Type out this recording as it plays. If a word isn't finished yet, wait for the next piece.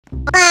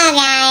Hello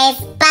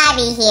guys,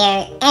 Bobby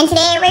here, and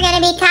today we're going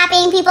to be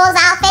copying people's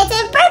outfits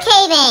in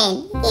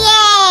Brookhaven.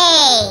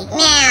 Yay!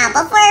 Now,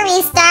 before we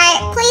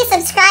start, please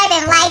subscribe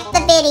and like the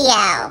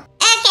video.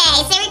 Okay,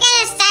 so we're going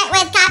to start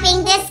with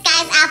copying this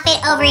guy's outfit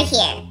over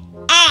here.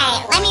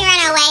 Alright, let me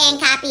run away and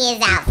copy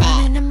his outfit.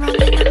 I'm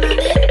running.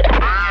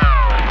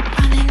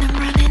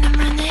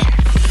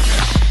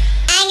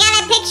 I got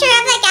a picture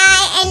of the guy,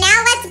 and now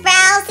let's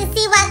browse to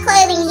see what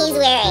clothing he's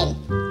wearing.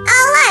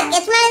 Oh look,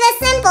 it's one of the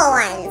simple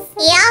ones.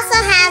 He also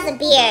has a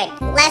beard.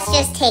 Let's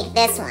just take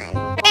this one.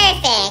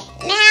 Perfect.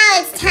 Now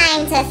it's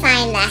time to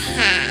find the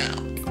hat.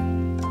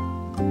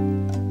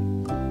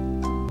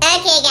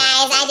 Okay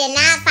guys, I did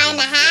not find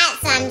the hat,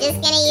 so I'm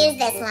just gonna use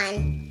this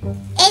one.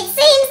 It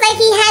seems like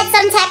he had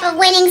some type of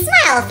winning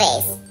smile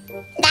face.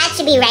 That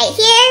should be right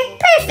here.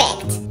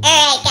 Perfect.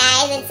 Alright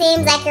guys, it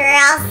seems like we're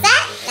all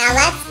set. Now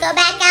let's go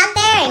back out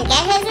there and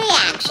get his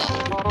reaction.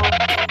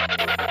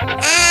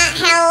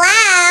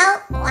 Hello?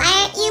 Why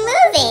aren't you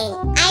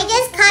moving? I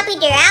just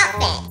copied your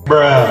outfit.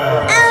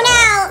 Bruh. Oh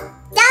no!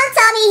 Don't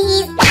tell me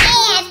he's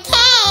AFK!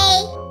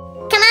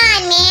 Come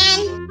on, man!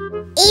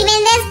 Even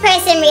this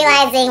person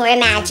realizing we're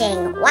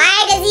matching. Why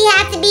does he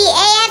have to be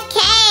AFK?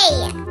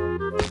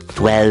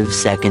 12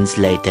 seconds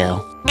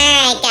later.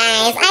 Alright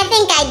guys, I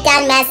think I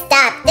done messed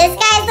up. This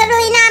guy's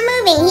literally not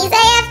moving. He's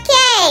AFK!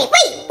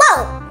 Wait,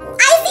 whoa!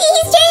 I see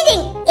he's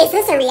changing! Is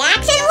this a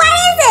reaction? What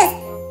is this?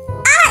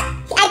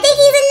 I think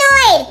he's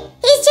annoyed.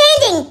 He's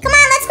changing. Come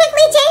on, let's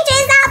quickly change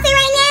his outfit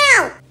right now.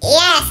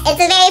 Yes, it's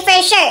the very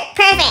first shirt.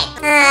 Perfect.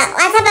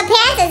 What type of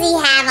pants does he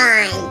have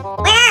on?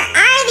 Where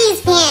are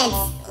these pants?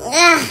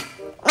 Ugh,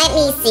 let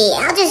me see.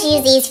 I'll just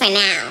use these for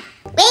now.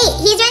 Wait,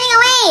 he's running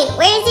away.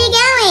 Where is he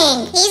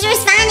going? He's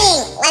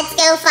responding. Let's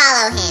go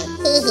follow him.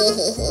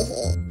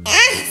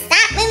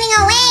 Stop moving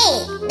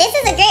away. This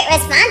is a great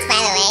response, by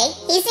the way.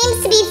 He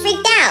seems to be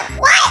freaked out.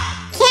 What?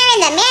 Karen,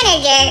 the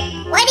manager?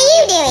 What are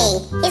you doing?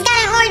 He's got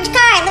an orange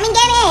car. Let me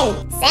get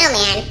in. So,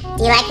 man,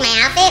 do you like my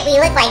outfit? We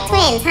look like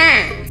twins,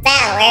 huh? So,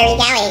 where are we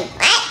going?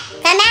 What?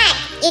 Come back.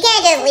 You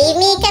can't just leave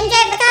me. Come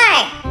drive the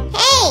car.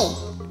 Hey,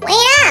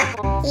 wait up.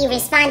 He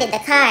responded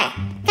the car.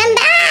 Come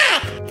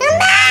back. Come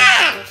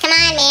back. Come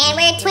on, man.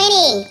 We're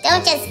twinning.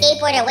 Don't just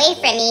skateboard away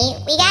from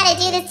me. We gotta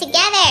do this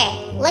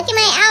together. Look at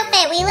my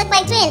outfit. We look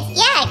like twins.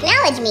 Yeah,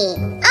 acknowledge me.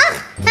 Oh,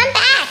 come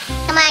back.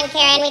 Come on,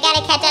 Karen. We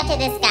gotta catch up to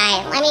this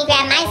guy. Let me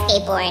grab my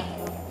skateboard.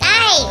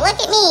 Guy, look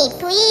at me.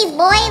 Please,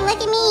 boy,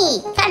 look at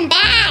me. Come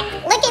back.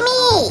 Look at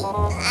me.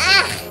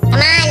 Come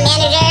on,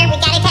 manager. We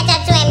gotta catch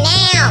up to him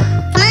now.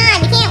 Come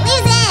on, we can't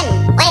lose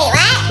him. Wait,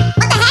 what?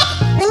 What the heck?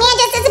 The man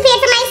just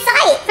disappeared from my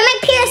sight. From my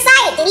pure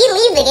sight. Did he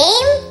leave the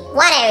game?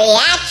 What a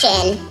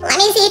reaction. Let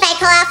me see if I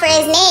call out for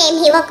his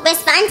name. He won't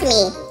respond to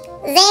me.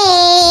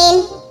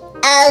 Zane.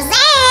 Oh,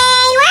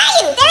 Zane. Where are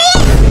you? There he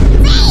is.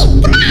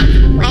 Zane, come back.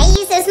 Why are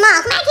you so small?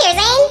 Come back here,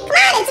 Zane. Come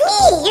on, it's me.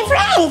 Your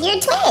friend. Your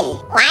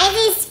twin. Why is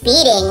he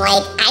speeding?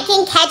 Like, I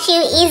can catch you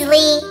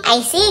easily.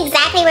 I see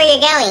exactly where you're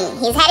going.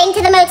 He's heading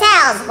to the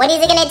motels. What is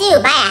he gonna do?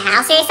 Buy a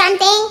house or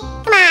something?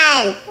 Come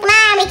on. Come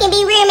on, we can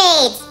be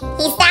roommates.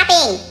 He's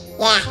stopping.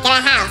 Yeah, get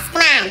a house.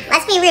 Come on,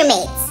 let's be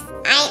roommates.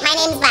 My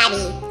name's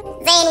Bobby.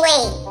 Zane,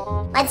 wait.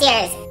 What's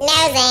yours? No,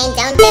 Zane,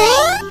 don't do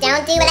it.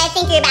 Don't do what I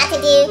think you're about to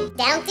do.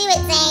 Don't do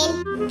it, Zane.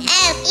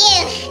 Oh,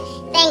 phew.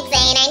 Thanks,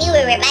 Zane. I knew we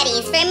were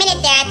buddies. For a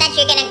minute there, I thought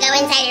you were gonna go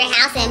inside your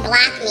house and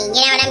block me.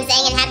 You know what I'm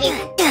saying? And have you...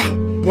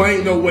 Boy,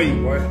 ain't no way,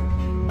 boy.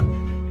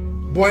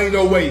 Boy, ain't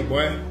no way,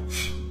 boy.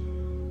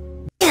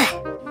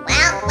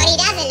 Well, what he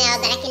doesn't know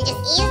is that I can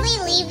just easily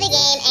leave the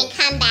game and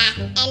come back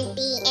and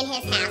be in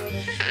his house.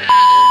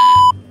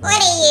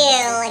 What are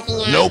you looking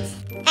at? Nope.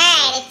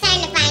 Alright, it's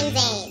time to find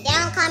Zane.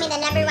 Don't call me the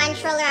 #1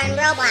 troller on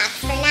Roblox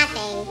for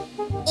nothing.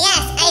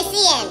 Yes, I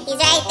see him. He's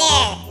right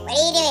there. What are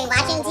you doing,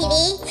 watching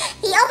TV?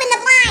 He opened the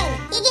blind.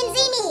 He can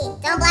see me.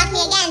 Don't block me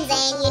again,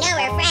 Zane. You know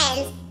we're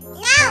friends.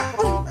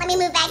 No! Let me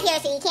move back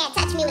here so you can't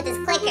touch me with this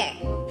clicker.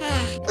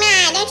 Come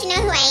on, don't you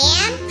know who I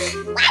am?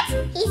 What?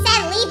 He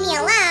said leave me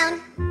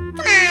alone.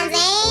 Come on,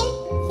 Zane.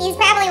 He's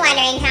probably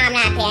wondering how I'm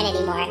not paying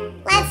anymore.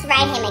 Let's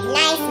write him a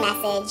nice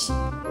message.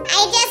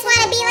 I just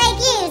want to be like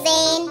you,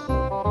 Zane.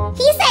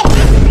 He said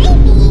that's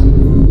creepy.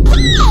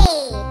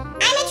 Hey!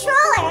 I'm a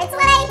troller. It's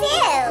what I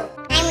do.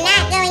 I'm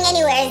not going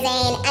anywhere,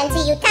 Zane,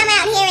 until you come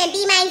out here and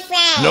be my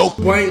friend. Nope.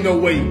 Boy, ain't no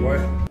way, boy.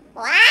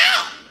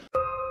 What?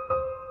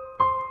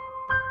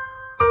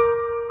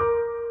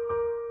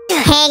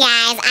 Hey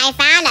guys, I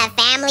found a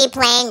family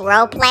playing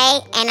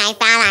roleplay, and I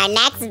found our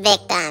next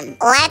victim.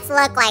 Let's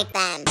look like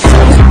them.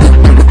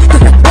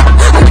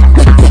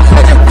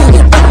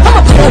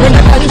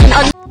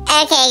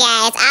 Okay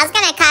guys, I was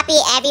gonna copy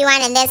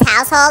everyone in this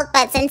household,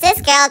 but since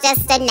this girl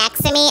just stood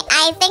next to me,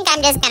 I think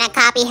I'm just gonna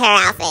copy her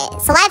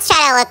outfit. So let's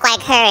try to look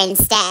like her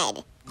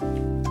instead.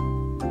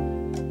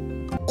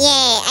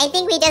 Yay, I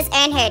think we just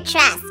earned her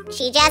trust.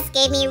 She just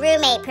gave me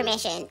roommate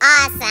permission.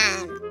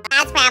 Awesome.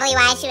 That's probably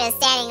why she was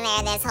standing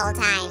there this whole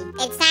time.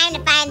 It's time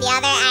to find the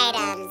other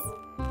items.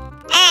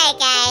 Alright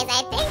guys,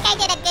 I think I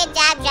did a good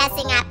job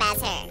dressing up as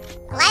her.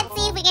 Let's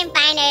see if we can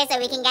find her so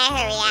we can get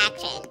her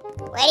reaction.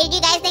 Where did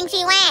you guys think she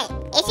went?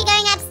 Is she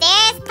going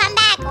upstairs? Come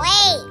back,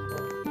 wait.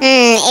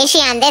 Is she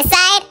on this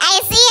side?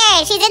 I see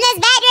her. She's in this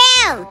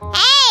bedroom.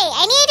 Hey,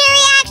 I need your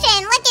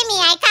reaction. Look at me.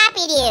 I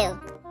copied you.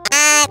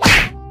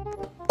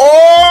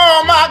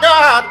 Oh my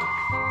God!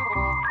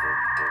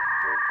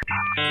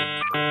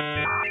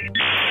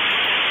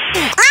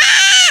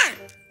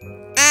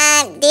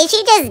 Did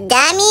she just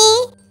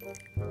dummy?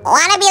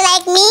 Wanna be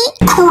like me?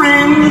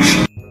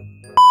 Cringe!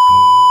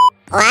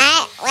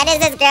 What? What is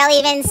this girl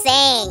even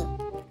saying?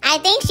 I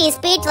think she's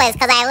speechless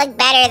because I look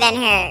better than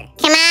her.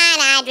 Come on,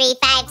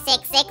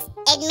 Audrey566.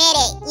 Admit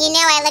it. You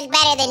know I look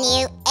better than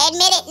you.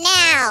 Admit it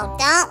now.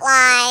 Don't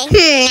lie. I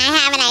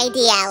have an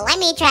idea. Let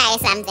me try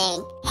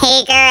something.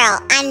 Hey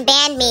girl,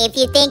 unban me if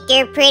you think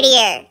you're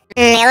prettier.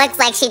 It looks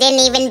like she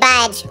didn't even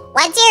budge.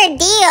 What's your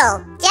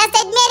deal? Just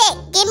admit it.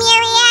 Give me a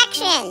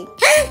reaction.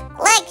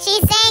 Look,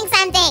 she's saying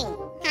something.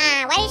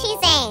 What is she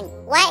saying?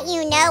 What,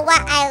 you know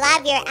what, I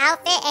love your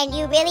outfit and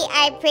you really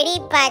are pretty,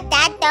 but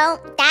that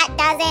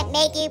doesn't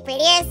make you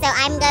prettier, so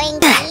I'm going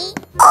to eat.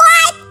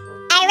 What?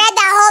 I read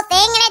the whole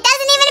thing and it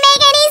doesn't even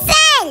make any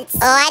sense.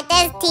 What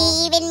does T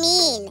even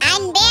mean?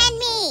 Unban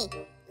me.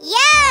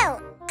 Yo,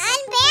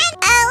 unban?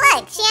 Oh,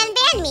 look, she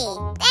unbanned me.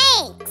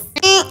 Thanks.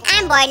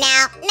 I'm bored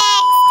now.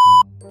 Next.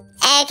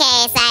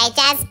 Okay, so I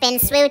just been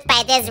swooped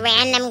by this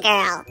random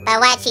girl.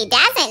 But what she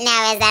doesn't know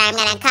is that I'm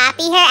gonna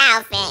copy her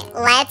outfit.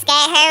 Let's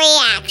get her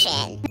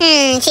reaction.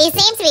 She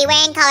seems to be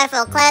wearing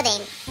colorful clothing.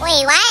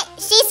 Wait, what?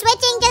 She's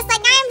switching just like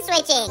I'm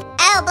switching.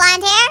 Oh,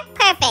 blonde hair?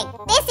 Perfect.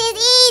 This is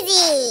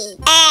easy.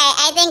 Alright,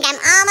 I think I'm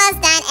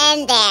almost done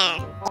in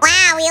there.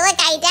 Wow, we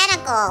look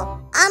identical.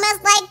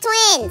 Almost like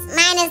twins,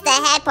 minus the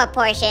head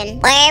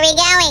proportion. Where are we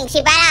going?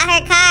 She brought out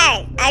her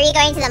card. Are we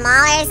going to the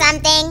mall or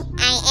something?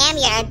 I am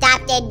your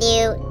adopted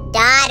new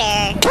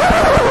daughter.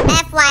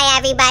 FY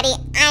everybody,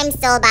 I'm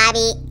still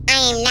Bobby. I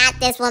am not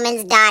this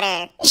woman's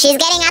daughter. She's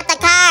getting out the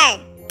car.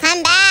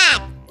 Come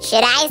back.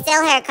 Should I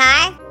steal her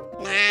car?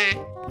 Nah.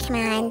 Come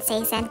on,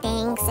 say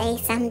something, say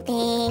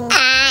something.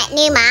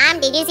 New mom,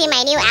 did you see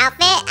my new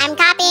outfit? I'm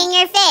copying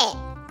your fit.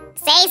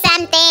 Say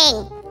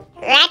something.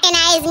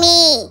 Recognize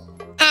me.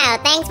 Oh,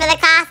 thanks for the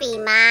coffee,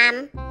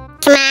 Mom.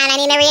 Come on, I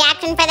need a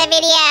reaction for the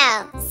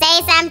video. Say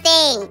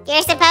something.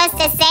 You're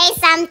supposed to say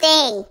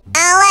something.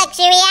 Oh, look,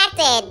 she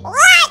reacted.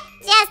 What?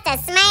 Just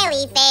a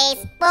smiley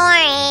face.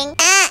 Boring.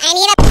 I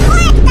need a...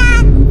 What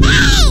the...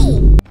 Hey!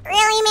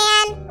 Really,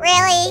 man?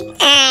 Really?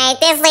 Alright,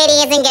 this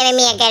lady isn't giving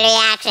me a good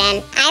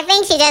reaction. I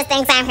think she just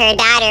thinks I'm her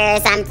daughter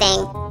or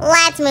something.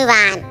 Let's move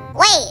on.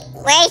 Wait,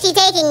 where is she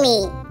taking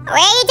me? Where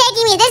are you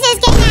taking me? This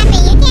is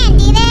kidnapping. You can't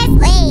do this.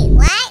 Wait,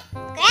 what?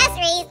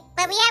 Groceries?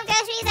 But we have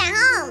groceries at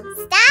home.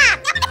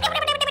 Stop.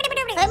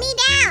 Put me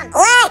down.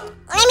 Look,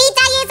 let me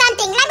tell you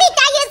something. Let me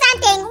tell you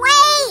something.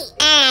 Wait.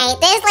 Alright,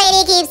 this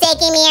lady keeps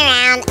taking me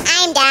around.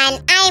 I'm done.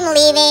 I'm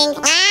leaving.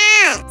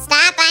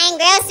 Stop buying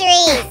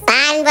groceries.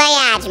 Bon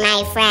voyage,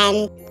 my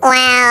friend.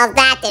 Well,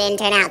 that didn't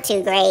turn out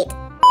too great.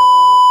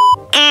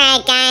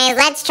 Alright, guys,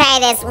 let's try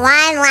this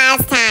one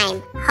last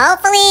time.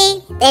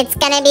 Hopefully, it's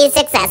gonna be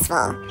successful.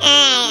 Alright,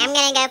 I'm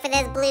gonna go for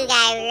this blue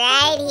guy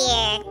right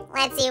here.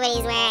 Let's see what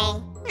he's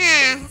wearing.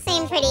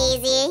 Seems pretty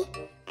easy.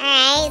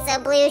 Alright, so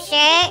blue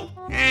shirt.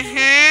 Right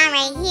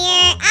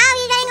here. Oh,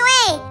 he's running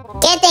away.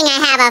 Good thing I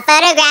have a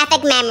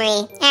photographic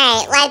memory.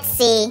 Alright, let's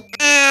see.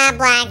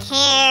 Black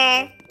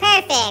hair.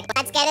 Perfect.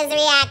 Let's get his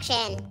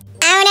reaction.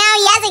 Oh no,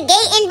 he has a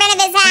gate in front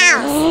of his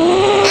house.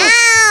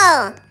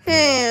 Oh!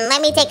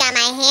 Let me take out my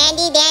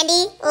handy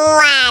dandy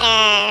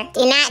ladder.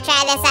 Do not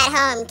try this at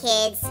home,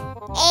 kids.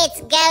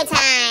 It's go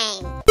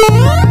time.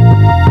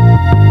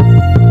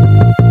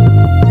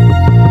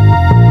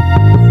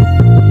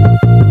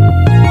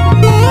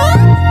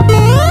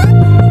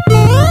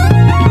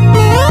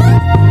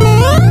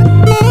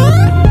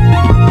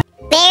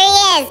 There he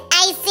is.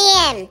 I see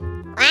him.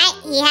 What?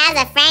 He has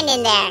a friend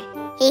in there.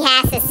 He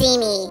has to see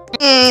me.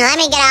 Let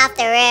me get off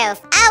the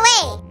roof. Oh,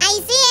 wait. I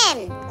see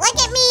him. Look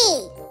at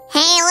me.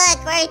 Hey, look.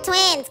 We're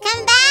twins.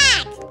 Come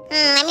back.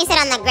 Let me sit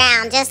on the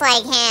ground just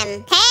like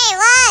him. Hey,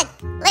 look.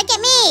 Look at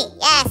me.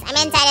 Yes, I'm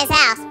inside his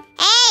house.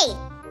 Hey,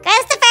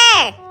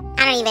 Christopher.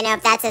 I don't even know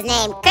if that's his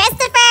name.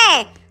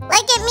 Christopher.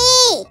 Look at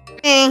me.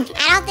 I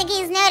don't think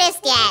he's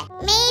noticed yet.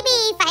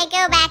 Maybe if I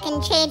go back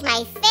and change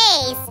my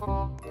face.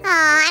 Oh,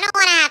 I don't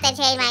want to have to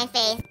change my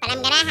face, but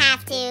I'm gonna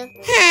have to.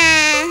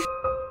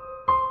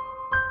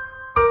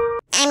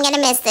 I'm gonna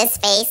miss this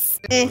face.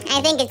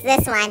 I think it's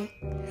this one.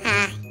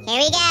 Here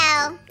we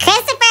go.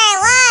 Christopher,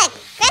 look!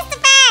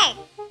 Christopher!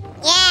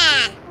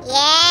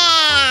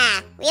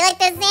 Yeah! We look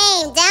the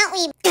same, don't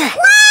we?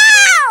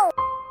 Wow!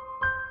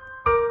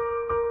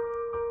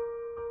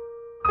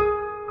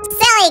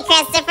 Silly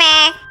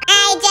Christopher.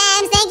 Alright,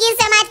 GEMZ, thank you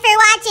so much for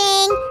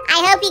watching.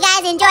 I hope you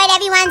guys enjoyed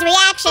everyone's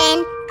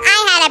reaction. I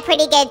had a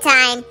pretty good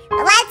time.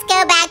 But let's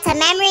go back to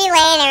memory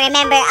lane and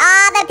remember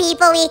all the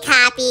people we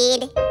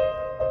copied.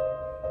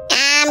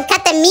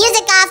 Cut the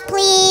music off,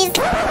 please.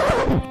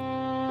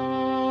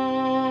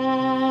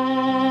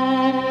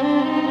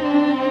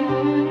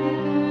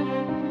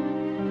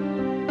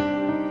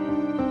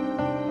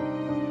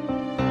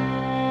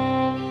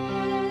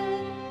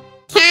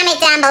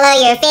 down below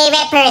your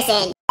favorite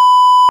person.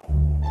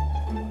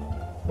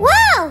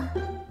 Whoa!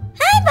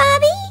 Hi,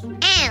 Bobby!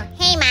 Oh,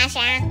 hey,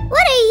 Masha.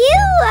 What are you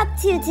up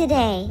to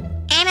today?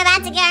 I'm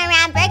about to go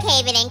around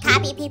Brookhaven and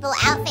copy people's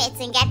outfits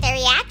and get their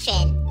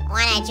reaction.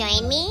 Wanna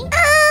join me?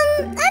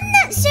 I'm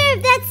not sure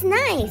if that's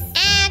nice.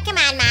 Oh, come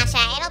on,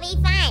 Masha. It'll be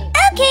fun.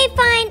 Okay,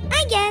 fine,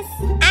 I guess.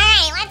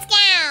 Alright, let's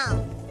go!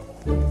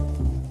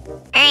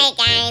 Alright,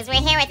 guys,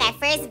 we're here with our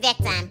first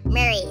victim,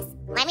 Maurice.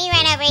 Let me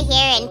run over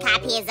here and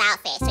copy his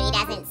outfit so he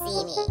doesn't see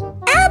me.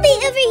 I'll be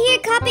over here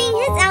copying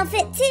his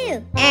outfit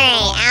too.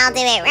 Alright, I'll do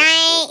it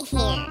right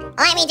here.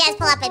 Let me just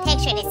pull up a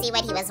picture to see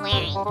what he was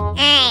wearing.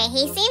 Alright,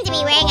 he seemed to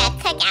be wearing a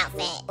cook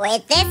outfit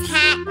with this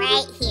hat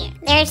right here.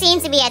 There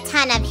seems to be a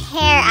ton of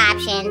hair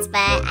options,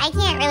 but I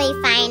can't really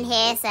find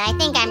his, so I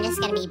think I'm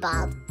just gonna be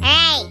bald.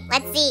 Alright,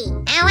 let's see.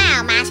 Oh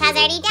wow, Masha's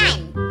already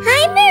done.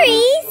 Hi,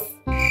 Maurice.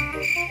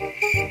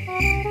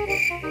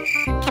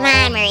 Come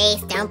on,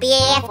 Maurice, don't be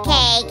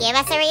AFK. Give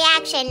us a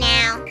reaction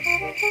now.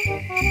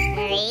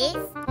 Maurice?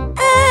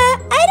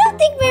 I don't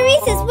think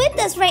Maurice is with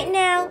us right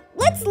now.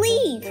 Let's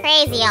leave.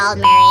 Crazy old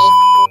Maurice.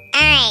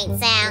 Alright,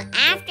 so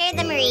after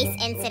the Maurice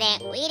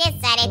incident, we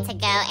decided to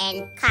go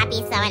and copy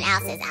someone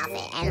else's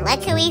outfit. And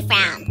look who we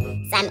found.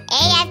 Some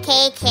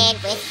AFK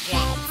kid with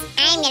dreads.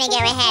 I'm gonna go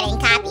ahead and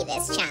copy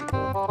this chump.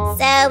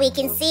 So we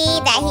can see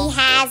that he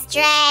has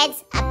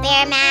dreads, a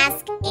bear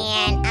mask,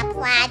 and a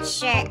plaid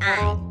shirt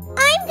on.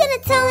 I'm gonna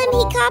tell him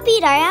he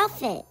copied our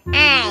outfit.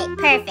 Alright,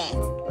 perfect.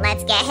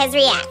 Let's get his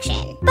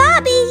reaction.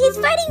 Bobby, he's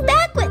fighting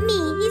back with me.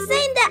 He's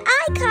saying that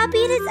I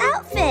copied his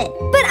outfit.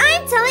 But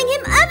I'm telling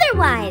him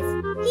otherwise.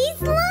 He's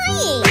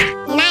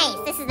lying.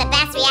 Nice, this is the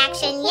best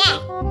reaction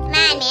yet. Come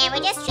on, man,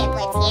 we're just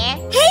triplets here.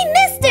 Hey,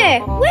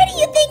 mister! Where do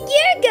you think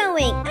you're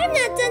going? I'm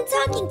not done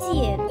talking to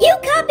you. You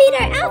copied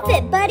our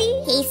outfit,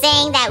 buddy. He's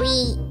saying that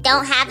we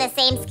don't have the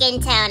same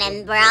skin tone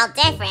and we're all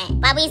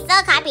different. But we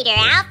still copied your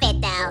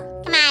outfit,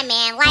 though. Come on,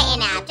 man,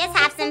 lighten up. Just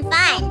have some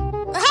fun.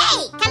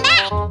 Hey, come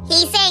back!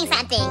 He's saying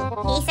something.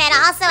 He said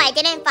also I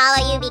didn't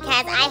follow you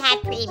because I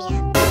had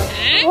premium.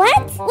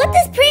 What? What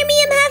does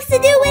premium have to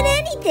do with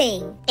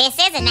anything? This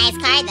is a nice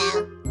car,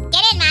 though.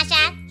 Get in,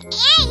 Masha.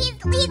 Hey,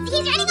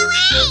 he's running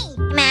away!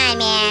 Come on,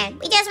 man.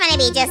 We just want to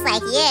be just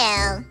like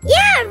you.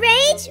 Yeah,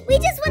 Rage. We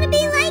just want to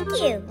be like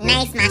you.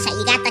 Nice, Masha.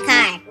 You got the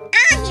car.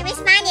 Oh, he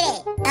responded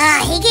it.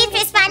 He keeps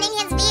responding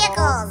his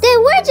vehicles. Then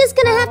we're just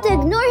gonna have to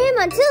ignore him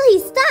until he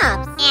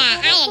stops.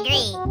 Yeah, I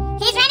agree.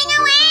 He's running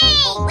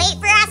away! Wait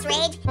for us,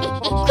 Rage.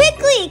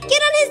 Quickly,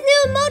 get on his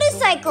new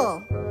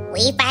motorcycle.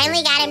 We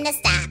finally got him to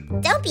stop.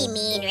 Don't be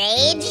mean,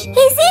 Rage.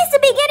 He seems to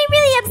be getting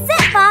really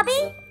upset,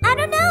 Bobby. I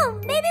don't know.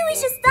 Maybe we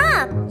should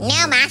stop.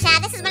 No,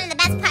 Masha. This is one of the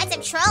best parts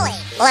of trolling.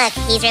 Look,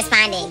 he's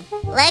responding.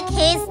 Look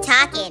who's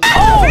talking.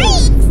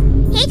 Freaks!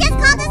 He just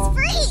called us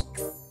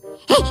freaks.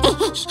 Hey,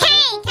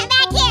 come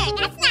back here.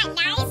 That's not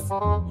nice.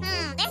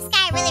 This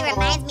guy really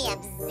reminds me of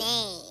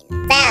Zane.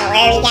 So, where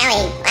are we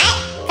going? What?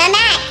 Come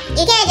back.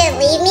 You can't just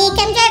leave me.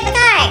 Come drive the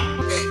car.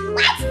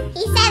 What?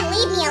 He said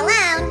leave me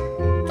alone.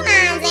 Come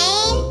on,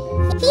 Zane.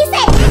 He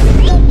said that's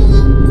creepy.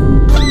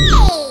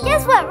 Hey!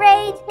 Guess what,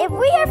 Rage? If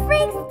we are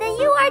freaks, then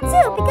you are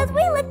too, because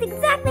we looked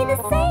exactly the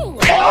same.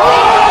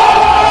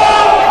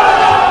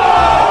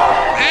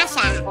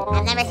 Masha,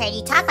 I've never heard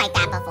you talk like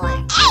that before.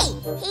 Hey!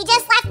 He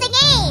just left the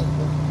game!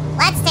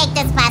 Let's take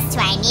this bus to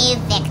our new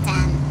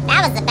victim.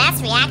 That was the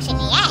best reaction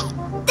yet.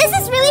 This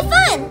is really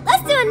fun.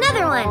 Let's do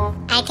another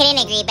one. I couldn't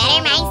agree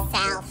better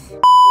myself.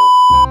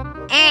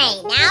 Alright,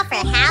 now for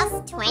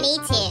house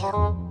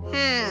 22.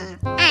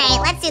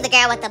 Alright, let's do the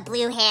girl with the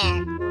blue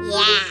hair.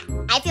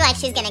 Yeah, I feel like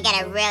she's gonna get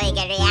a really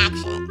good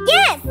reaction.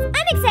 Yes,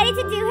 I'm excited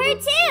to do her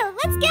too.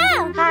 Let's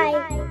go. Hi.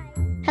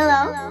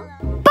 Hello?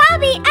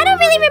 Bobby, I don't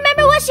really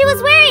remember what she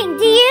was wearing.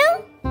 Do you?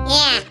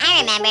 Yeah,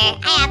 I remember.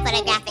 I have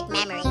photographic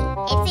memory.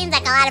 It seems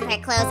like a lot of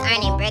her clothes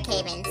aren't in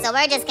Brookhaven, so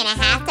we're just gonna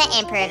have to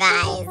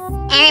improvise.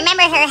 I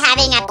remember her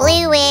having a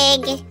blue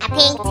wig, a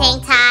pink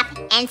tank top,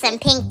 and some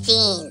pink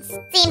jeans.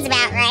 Seems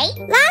about right.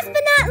 Last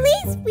but not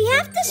least, we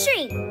have to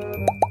shrink.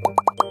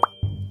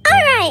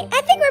 Alright,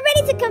 I think we're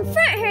ready to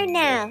confront her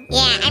now.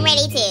 Yeah, I'm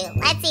ready too.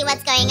 Let's see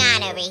what's going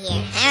on over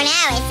here. I don't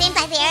know, it seems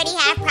like they already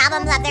have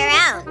problems of their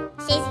own.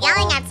 She's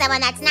yelling at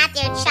someone that's not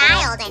their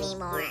child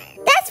anymore.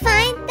 That's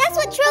fine. That's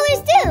what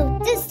trollers do.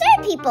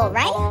 Disturb people,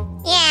 right?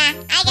 Yeah,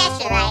 I guess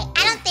you're right.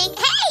 I don't think...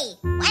 Hey!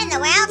 What in the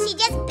world? She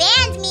just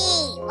banned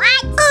me!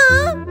 What?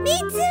 Aw, me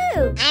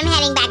too. I'm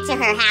heading back to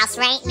her house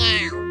right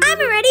now. I'm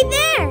already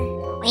there.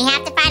 We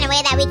have to find a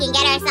way that we can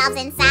get ourselves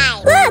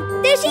inside. Look,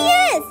 there she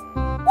is.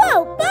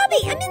 Whoa,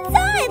 Bobby, I'm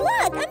inside.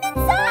 Look, I'm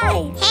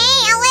inside. Hey,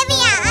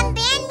 Olivia,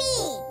 unban me.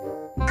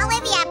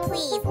 Olivia,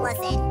 please,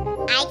 listen.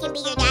 I can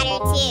be your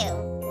daughter too.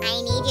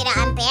 I need you to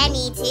unban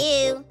me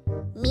too.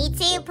 Me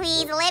too,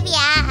 please, Olivia.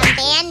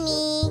 Unban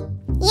me.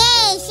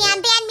 Yay, she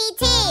unbanned me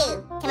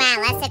too. Come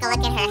on, let's take a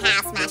look at her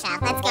house, Masha.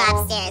 Let's go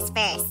upstairs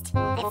first.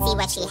 Let's see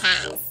what she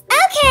has.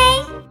 Okay.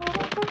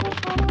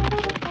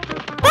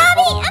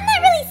 Bobby, I'm not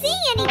really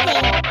seeing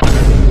anything.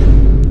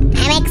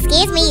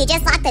 Excuse me, you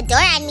just locked the door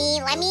on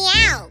me. Let me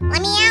out.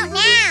 Let me out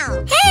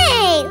now.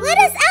 Hey, let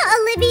us out,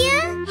 Olivia.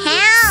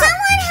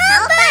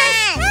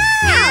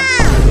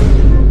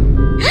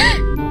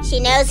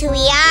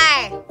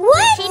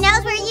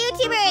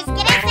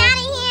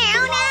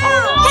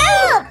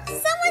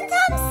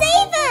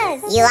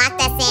 You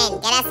locked us in.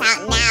 Get us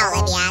out now,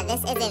 Olivia.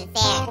 This isn't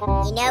fair.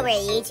 You know we're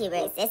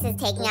YouTubers. This is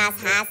taking us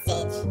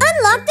hostage.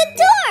 Unlock the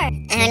door!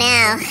 Oh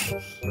no.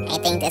 I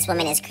think this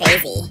woman is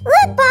crazy.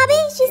 Look, Bobby,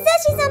 she says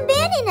she's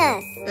unbanning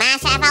us.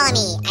 Masha, follow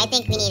me. I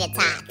think we need to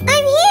talk.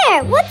 I'm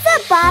here. What's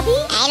up, Bobby?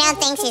 I don't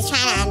think she's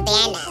trying to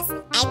unban us.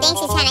 I think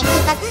she's trying to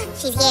keep us.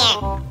 She's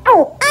here.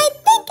 Oh, I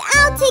think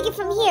I'll take it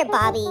from here,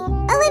 Bobby.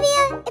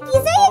 Olivia, if you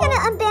say you're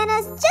gonna unban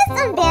us, just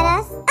unban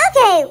us.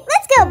 Okay,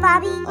 let's go,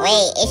 Bobby.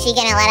 Wait, is she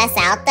gonna let us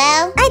out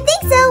though? I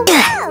think so.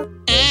 Wow.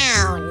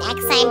 Ow.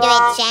 Next time do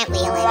it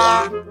gently,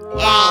 Olivia.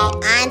 Alright,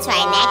 on to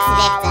our next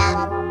victim.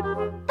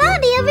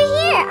 Bobby, over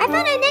here. I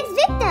found our next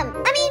victim.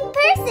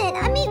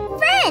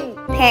 Friend.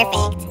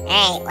 Perfect.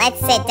 Alright, let's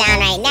sit down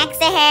right next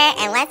to her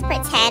and let's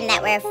pretend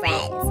that we're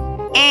friends.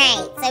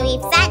 Alright, so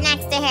we've sat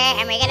next to her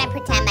and we're gonna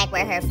pretend like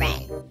we're her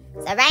friend.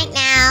 So right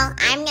now,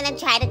 I'm gonna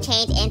try to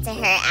change into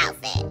her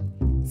outfit.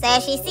 So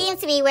she seems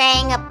to be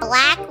wearing a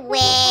black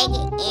wig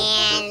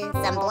and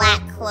some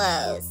black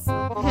clothes.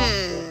 I'm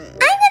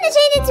gonna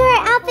change into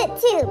her outfit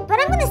too, but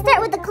I'm gonna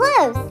start with the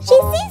clothes. She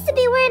seems to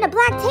be wearing a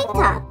black tank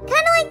top,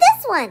 kind of like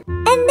this one.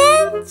 And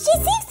then she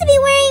seems to be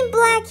wearing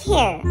black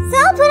hair, so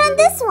I'll put on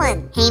this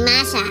one. Hey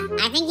Masha,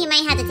 I think you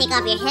might have to take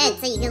off your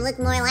hood so you can look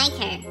more like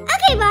her.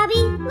 Okay,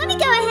 Bobby, let me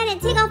go ahead and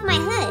take off my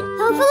hood.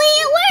 Hopefully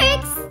it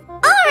works.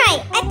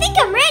 Alright, I think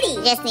I'm ready.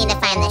 Just need to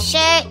find the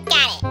shirt.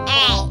 Got it.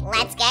 Alright,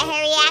 let's get her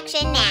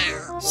reaction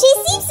now. She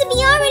seems to be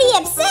already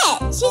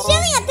upset. She's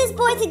yelling at this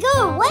boy to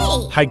go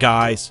away. Hi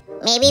guys.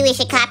 Maybe we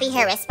should copy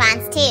her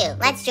response too.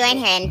 Let's join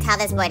her and tell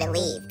this boy to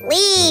leave.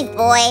 Leave,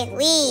 boy,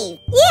 leave.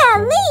 Yeah,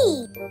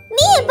 leave.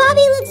 Me and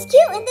Bobby looks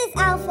cute in this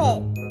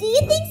outfit. Do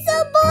you think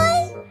so,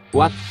 boy?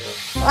 What?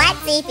 Let's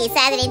see if he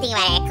says anything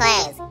about our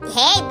clothes.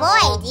 Hey,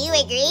 boy, do you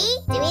agree?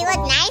 Do we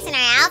look nice in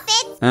our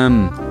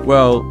outfits?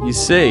 Well, you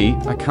see,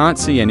 I can't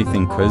see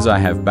anything because I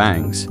have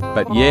bangs.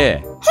 But yeah.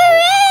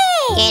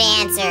 Hooray! Good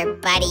answer,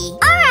 buddy.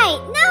 Alright,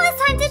 now it's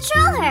time to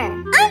troll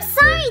her. I'm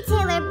sorry,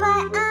 Taylor,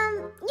 but,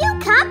 you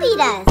copied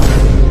us.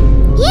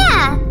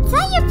 Yeah,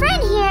 tell your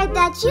friend here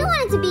that you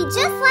wanted to be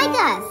just like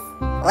us.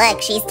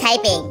 Look, she's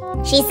typing.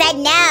 She said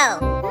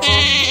no.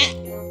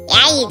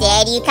 Yeah, you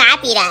did. You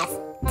copied us.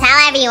 Tell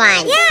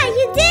everyone. Yeah,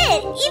 you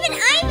did. Even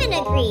Ivan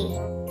agreed.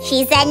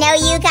 She said no,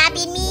 you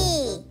copied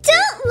me.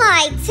 Don't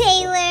lie,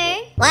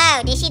 Taylor.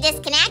 Whoa, did she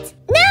disconnect?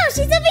 No,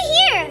 she's over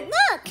here.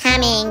 Look.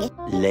 Coming.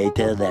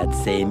 Later that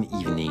same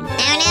evening.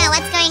 Oh no,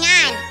 what's going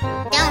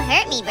on? Don't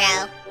hurt me,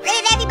 bro. Where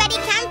did everybody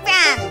come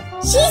from?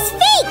 She's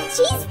fake.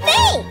 She's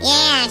fake.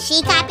 Yeah,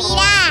 she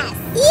copied us.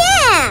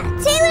 Yeah,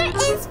 Taylor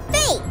is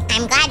fake.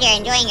 I'm glad you're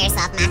enjoying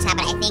yourself, Masha,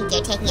 but I think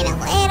you're taking it a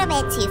little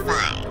bit too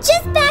far.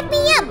 Just back me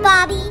up,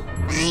 Bobby.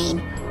 Fine.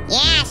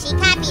 Yeah, she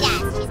copied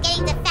us. She's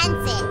getting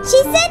defensive. She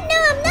said no,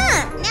 I'm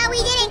not. No, we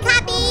didn't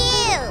copy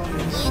you.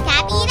 You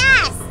copied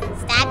us.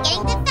 Stop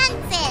getting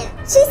defensive.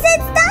 She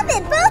said stop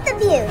it, both of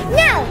you.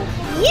 No,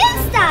 you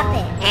stop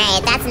it.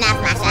 Alright, that's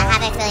enough, Masha. I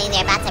have a feeling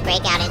they're about to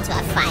break out into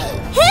a fight.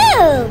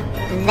 Who?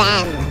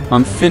 Them.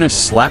 I'm finna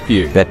slap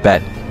you.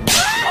 Bet.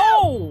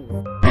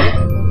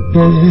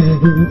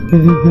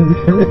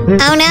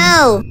 Oh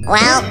no!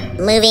 Well,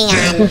 moving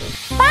on.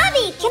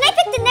 Bobby, can I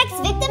pick the next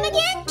victim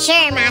again?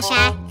 Sure,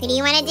 Masha. Who do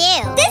you want to do?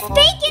 This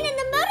bacon in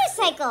the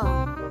motorcycle.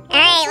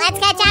 Alright, let's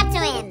catch up to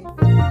him.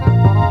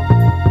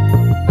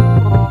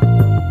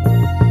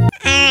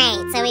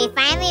 Alright, so we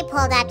finally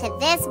pulled up to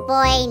this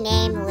boy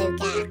named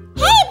Luca.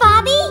 Hey,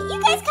 Bobby,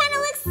 you guys kind of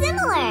look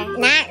similar.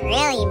 Not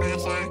really,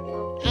 Masha.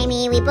 I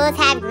mean, we both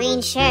have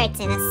green shirts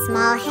and a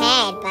small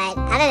head, but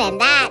other than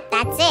that,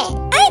 that's it.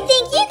 I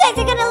think you guys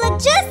are gonna look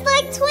just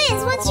like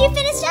twins once you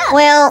finish up.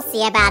 We'll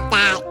see about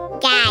that.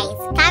 Guys,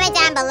 comment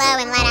down below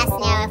and let us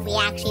know if we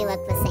actually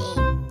look the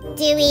same.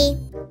 Do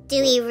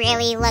we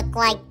really look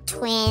like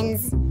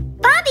twins?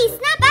 Bobby,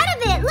 snap out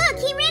of it. Look,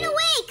 he ran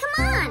away.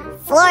 Come on.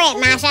 Floor it,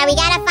 Masha. We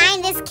gotta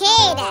find this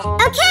kid.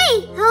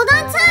 Okay, hold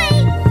on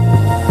tight.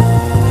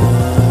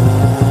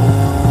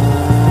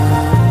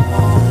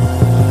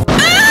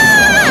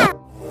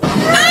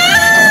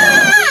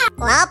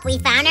 Well, we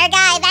found our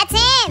guy. That's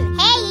him.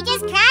 Hey, you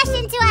just crashed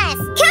into us.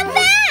 Come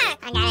back.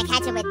 I gotta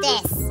catch him with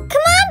this. Come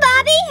on,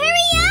 Bobby.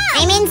 Hurry up.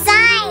 I'm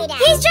inside.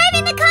 He's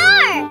driving the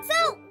car.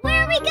 So,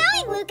 where are we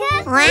going, Luca?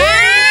 Wow,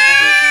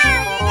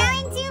 you're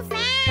going too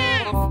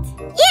fast.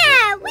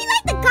 Yeah, we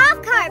like the golf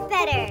cart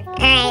better. All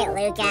right,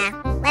 Luca.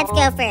 Let's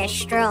go for a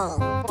stroll.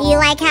 Do you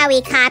like how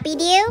we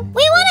copied you?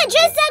 We want to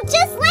dress up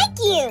just like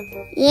you.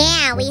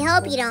 Yeah, we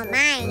hope you don't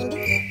mind.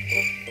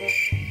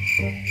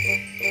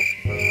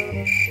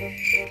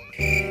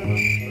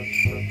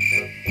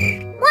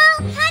 Well,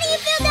 how do you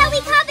feel that we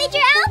copied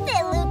your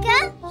outfit, Luca?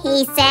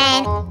 He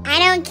said, I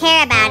don't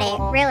care about it.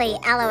 Really,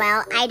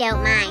 LOL, I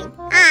don't mind.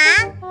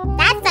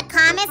 That's the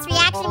calmest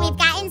reaction we've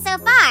gotten so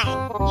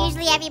far.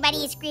 Usually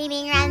everybody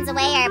screaming runs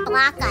away or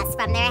block us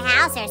from their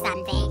house or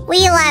something.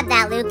 We love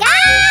that, Luca.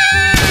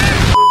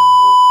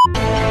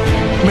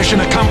 Mission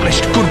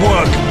accomplished. Good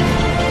work.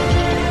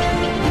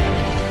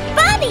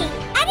 Bobby,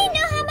 I didn't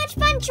know how much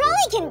fun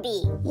trolling can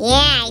be.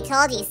 Yeah, I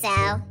told you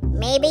so.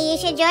 maybe you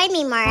should join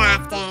me more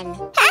often.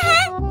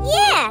 Haha,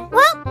 yeah.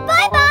 Well,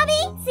 bye,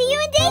 Bobby. See you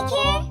in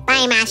daycare.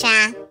 Bye,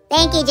 Masha.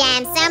 Thank you,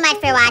 GEMZ, so much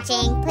for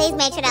watching. Please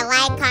make sure to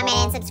like, comment,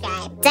 and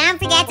subscribe. Don't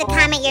forget to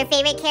comment your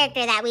favorite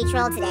character that we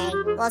trolled today.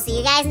 We'll see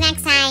you guys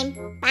next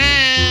time.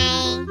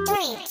 Bye. 3,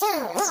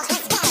 2, 1,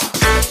 let's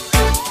go.